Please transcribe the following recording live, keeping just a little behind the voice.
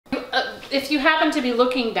if you happen to be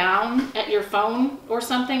looking down at your phone or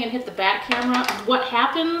something and hit the back camera, what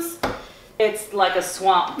happens? It's like a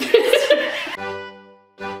swamp.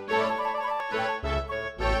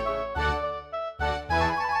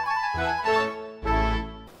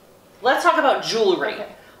 Let's talk about jewelry. Okay.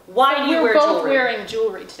 Why do you wear jewelry? We're both wearing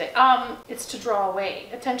jewelry today. It's to draw away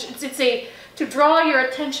attention. It's to draw your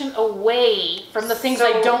attention away from the things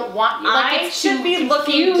I don't want you. Like I should be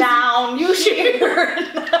looking down. You should.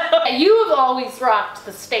 You have always rocked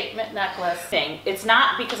the statement necklace thing. It's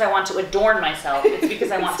not because I want to adorn myself. It's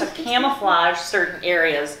because I want to camouflage certain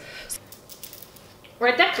areas.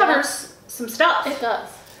 Right, that covers some stuff. It does.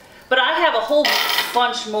 But I have a whole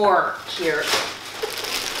bunch more here.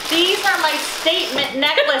 These are my statement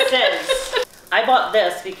necklaces. I bought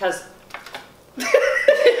this because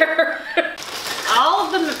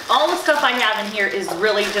all the stuff I have in here is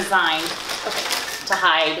really designed to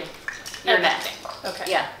hide your neck.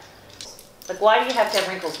 Okay. Yeah. Like, why do you have to have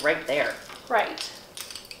wrinkles right there? Right.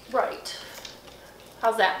 Right.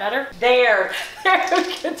 How's that better? There.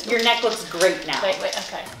 Your neck looks great now. Wait,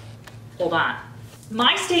 okay. Hold on.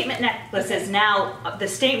 My statement necklace is now, the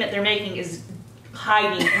statement they're making is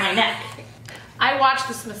hiding my neck. I watched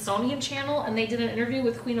the Smithsonian Channel and they did an interview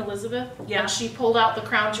with Queen Elizabeth. Yeah. And she pulled out the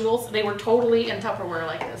crown jewels. They were totally in Tupperware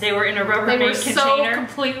like this. They were in a Rubbermaid container? They were so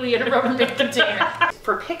completely in a Rubbermaid container.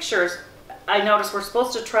 For pictures, I noticed we're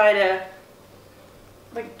supposed to try to...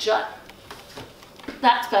 Like jut.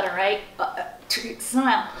 That's better, right?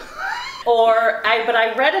 Smile. But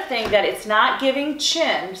I read a thing that it's not giving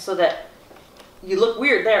chin so that you look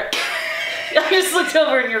weird there. I just looked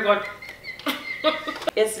over and you're going...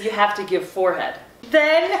 you have to give forehead.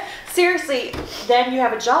 Then, seriously, then you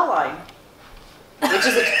have a jawline. Which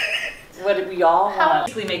is what we all want.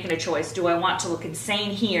 Basically making a choice. Do I want to look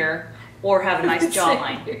insane here or have a nice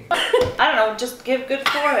jawline? I don't know, just give good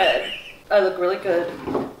forehead. I look really good.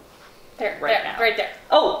 There, now. Right there.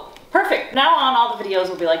 Oh, perfect. Now on all the videos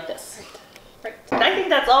will be like this. Right. I think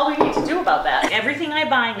that's all we need to do about that. Everything I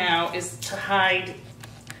buy now is to hide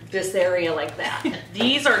this area like that.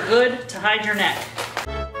 These are good to hide your neck.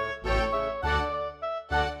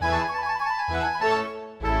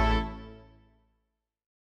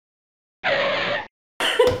 I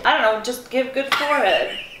don't know, just give good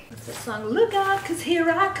forehead. What's the song? Look out, 'cause here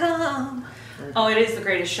I come. Oh, it is the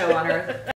greatest show on earth.